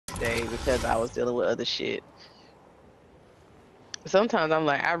day because I was dealing with other shit. Sometimes I'm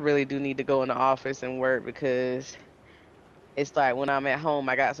like, I really do need to go in the office and work because it's like when I'm at home,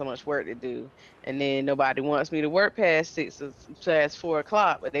 I got so much work to do, and then nobody wants me to work past past 4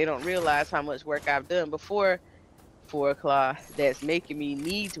 o'clock, but they don't realize how much work I've done before 4 o'clock. That's making me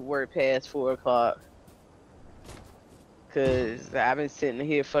need to work past 4 o'clock because I've been sitting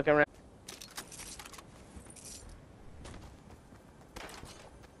here fucking around.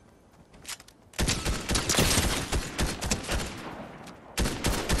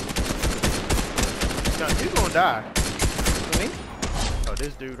 No, you gonna die. Me? Oh,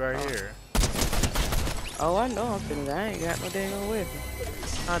 this dude right here. Oh, I know I'm finna die. I ain't got no dang on weapon.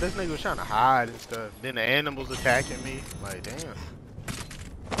 Nah, this nigga was trying to hide and stuff. Then the animals attacking me. Like, damn.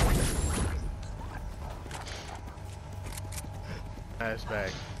 That's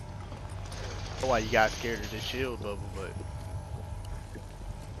back. That's why you got scared of this shield bubble, but.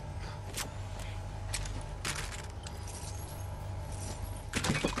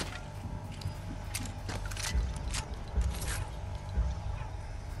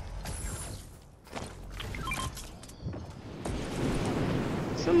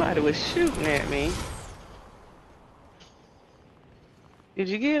 Somebody was shooting at me. Did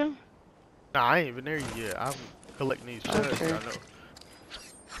you get him? Nah, I ain't even there yet. I'm collecting these chuds, Okay. I know.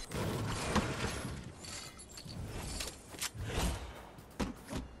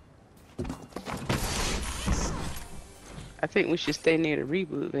 I think we should stay near the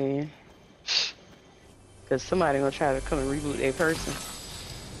reboot van. Cause somebody gonna try to come and reboot their person.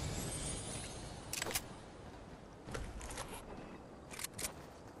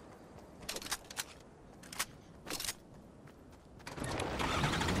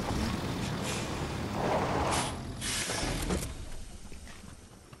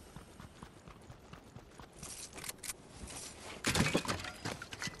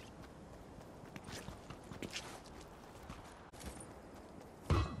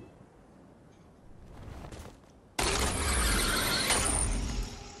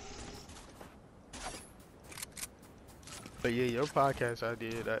 But yeah, your podcast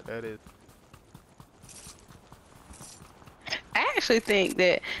idea, that is. I actually think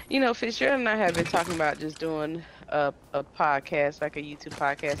that, Fitzgerald and I have been talking about just doing a podcast, like a YouTube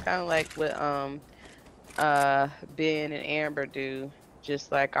podcast, kind of like what Ben and Amber do,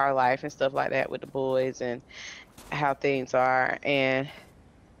 just like our life and stuff like that with the boys and how things are. And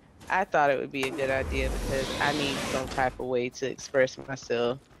I thought it would be a good idea because I need some type of way to express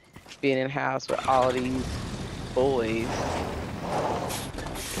myself being in the house with all these boys.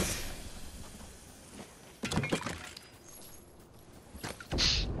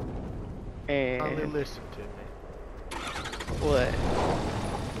 Only And listen to me. what?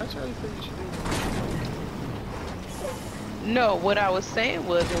 That's what you think you should do. No, what I was saying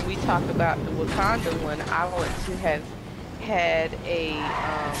was when we talked about the Wakanda one, I want to have had a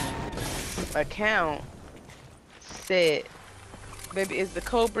account set. Baby, is the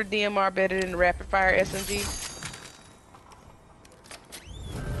Cobra DMR better than the Rapid Fire SMG?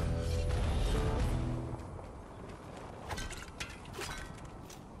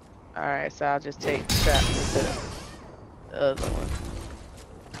 Alright, so I'll just take the trap instead of the other one.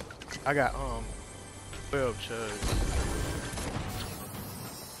 I got 12 chuds.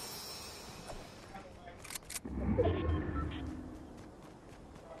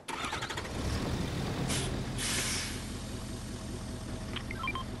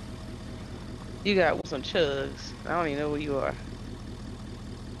 You got some chugs. I don't even know where you are.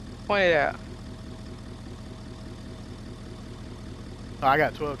 Point it out. Oh, I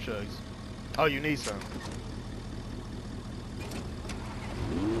got 12 chugs. Oh, you need some.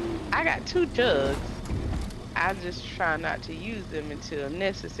 I got 2 jugs. I just try not to use them until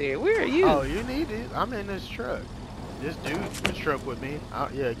necessary. Where are you? Oh, you need it. I'm in this truck. This dude in this truck with me.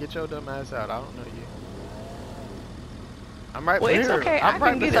 Yeah, get your dumb ass out. I don't know you. I'm right Well, here. it's okay. I'm I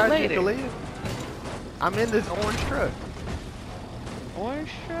right can get it beside you, later. Khalid. I'm in this orange truck. Orange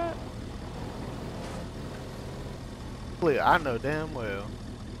truck? Khalid, I know damn well.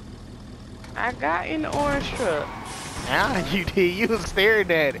 I got in the orange truck. Ah, you did. You was staring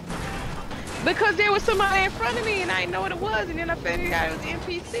at it. Because there was somebody in front of me and I didn't know what it was, and then I figured out it was the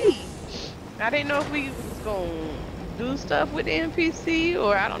NPC. I didn't know if we was gonna do stuff with the NPC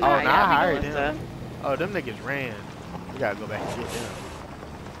or I don't know Oh, how nah, I y'all hired be doing them. stuff. Oh, them niggas ran. We gotta go back and get them.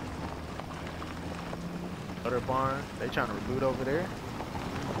 Other barn, they trying to reboot over there.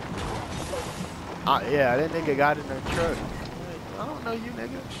 Yeah, that nigga got in their truck. I don't know you,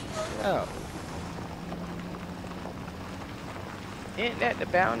 nigga. Yeah. Ain't that the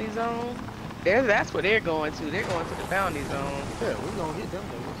bounty zone? That's where they're going to. They're going to the bounty zone. Yeah, we gonna get them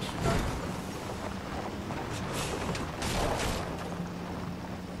niggas.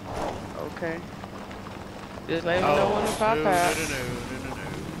 Okay. Just let me know when to pop out.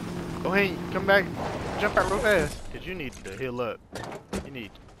 No. Go ahead, come back, jump out real fast, cause you need to heal up. You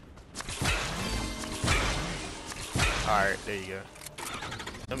need. All right, there you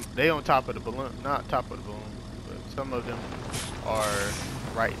go. They on top of the balloon, not top of the balloon, but some of them are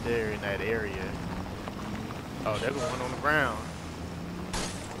right there in that area. Oh, there's one on the ground.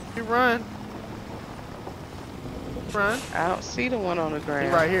 You run. Run. I don't see the one on the ground.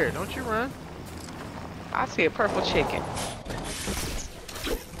 He right here. Don't you run. I see a purple chicken.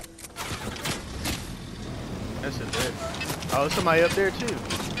 That's it. Oh, somebody up there too.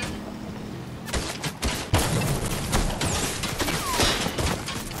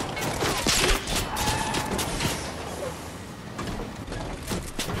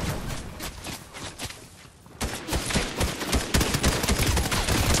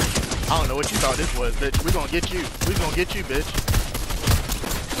 I don't know what you thought this was, bitch. We gonna get you. We gonna get you, bitch.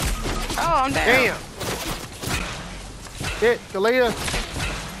 Oh, I'm down. Damn. Hit, Kalia.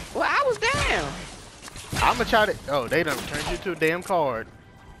 Well, I was down. I'ma try to. Oh, they done turned you to a damn card.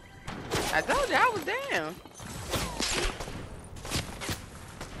 I told you I was down.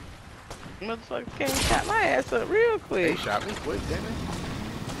 Motherfucker came and shot my ass up real They quick. shot me quick, didn't they?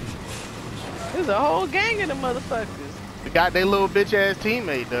 There's a whole gang of them motherfuckers. They got their little bitch ass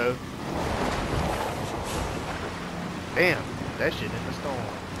teammate though. Damn, that shit in the storm.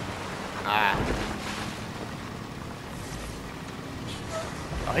 Ah.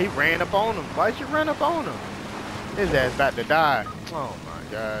 Oh, he ran up on him. Why'd you run up on him? His ass about to die. Oh my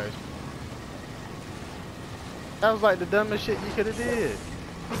gosh. That was like the dumbest shit you could have did.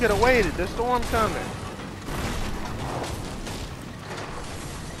 You could have waited. The storm coming.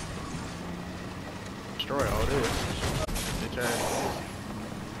 Destroy all this. Bitch ass.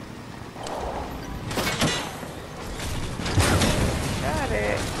 Got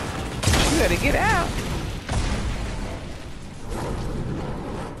it. You better get out.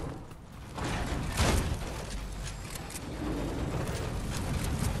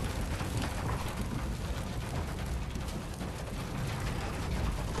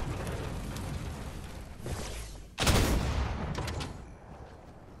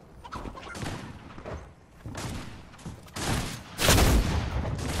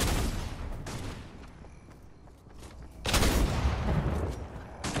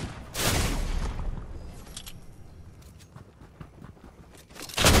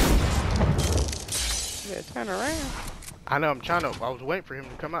 You better turn around. I know, I'm trying to. I was waiting for him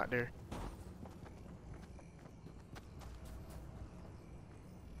to come out there.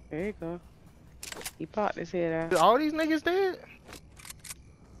 There you go. He popped his head out. All these niggas dead?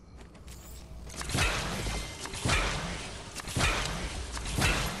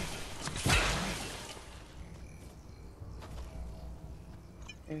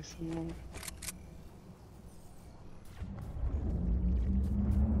 There's some more.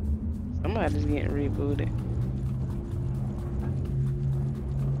 Somebody's getting rebooted.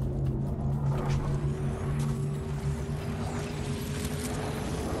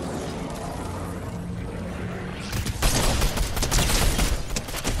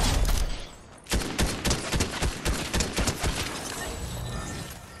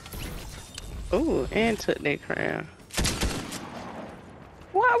 Ooh, and took their crown.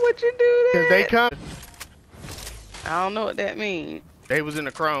 Why would you do that? Cause they come. I don't know what that means. They was in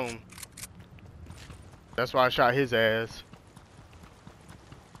the chrome. That's why I shot his ass.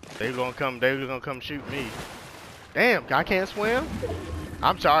 They was gonna come shoot me. Damn, I can't swim?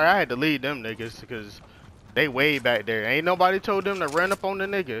 I'm sorry, I had to lead them niggas because they way back there. Ain't nobody told them to run up on the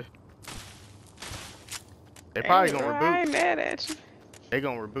nigga. They probably gonna reboot. I ain't mad at you. They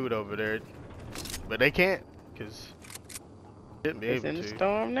gonna reboot over there. But they can't, cause they shouldn't be It's able in to. the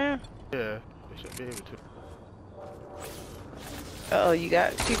storm now. Yeah, they shouldn't be able to. Uh oh, you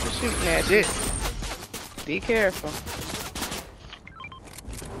got people shooting at you. Shit. Be careful.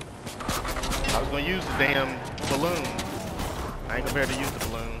 I was gonna use the damn balloon. I ain't gonna be able to use the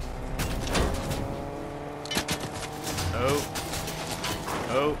balloon. Oh.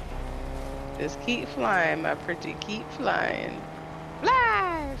 Oh. Just keep flying, my pretty. Keep flying.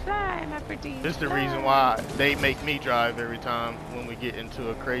 Fly, fly, my pretty. This is the fly. reason why they make me drive every time when we get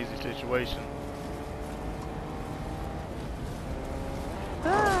into a crazy situation.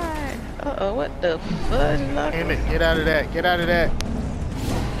 Fly. Uh-oh, what the fudge knuckles? Damn it, get out of that, get out of that.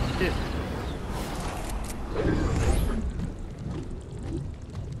 Shit.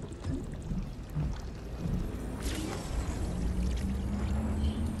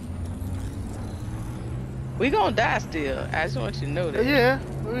 We gonna die still. I just want you to know that. Yeah,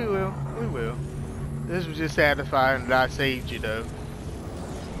 We will. We will. This was just satisfying that I saved you, though.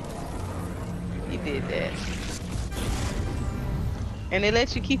 You did that. And they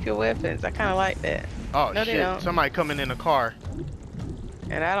let you keep your weapons. I kind of like that. Oh, No, they shit. don't. Somebody coming in a car.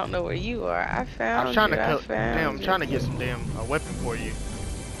 And I don't know where you are. I found I'm trying you. to I kill. found Damn, I'm you. trying to get some damn weapon for you.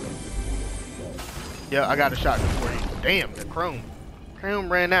 Yeah, I got a shotgun for you. Damn, the chrome.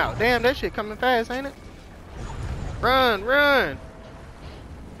 Chrome ran out. Damn, that shit coming fast, ain't it? Run, run.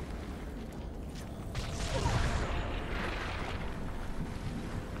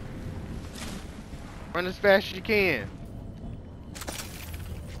 Run as fast as you can.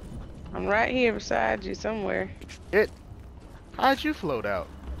 I'm right here beside you somewhere. How'd you float out?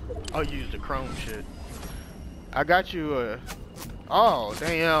 I'll use the chrome shit. I got you oh,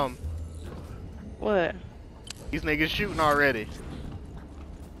 damn. What? These niggas shooting already.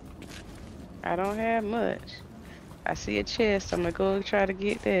 I don't have much. I see a chest. I'm gonna go try to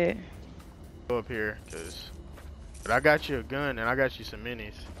get that. Go up here, but I got you a gun and I got you some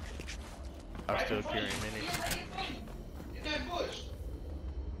minis. I'm still carrying minis. In that bush.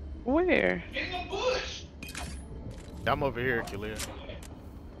 Where? In the bush. I'm over here, Kalia.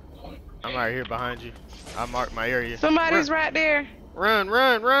 I'm right here behind you. I marked my area. Somebody's right there. Run,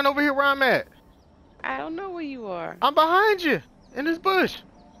 run, run over here where I'm at. I don't know where you are. I'm behind you in this bush.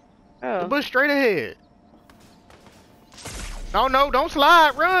 The Oh. bush straight ahead. No, no, don't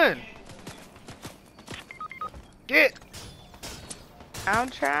slide. Run. Get. I'm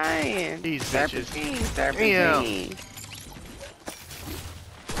trying. These bitches. Serpentine, serpentine.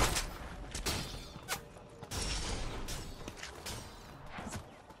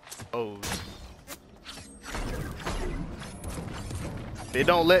 Oh. They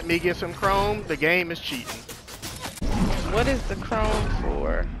don't let me get some chrome. The game is cheating. What is the chrome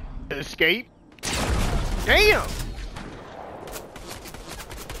for? Escape. Damn.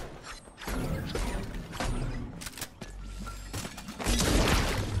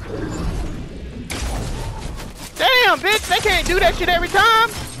 Damn, bitch, they can't do that shit every time.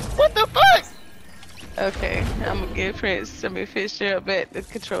 What the fuck? Okay, I'm gonna give Prince some Fitzgerald back the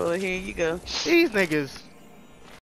controller. Here you go. These niggas.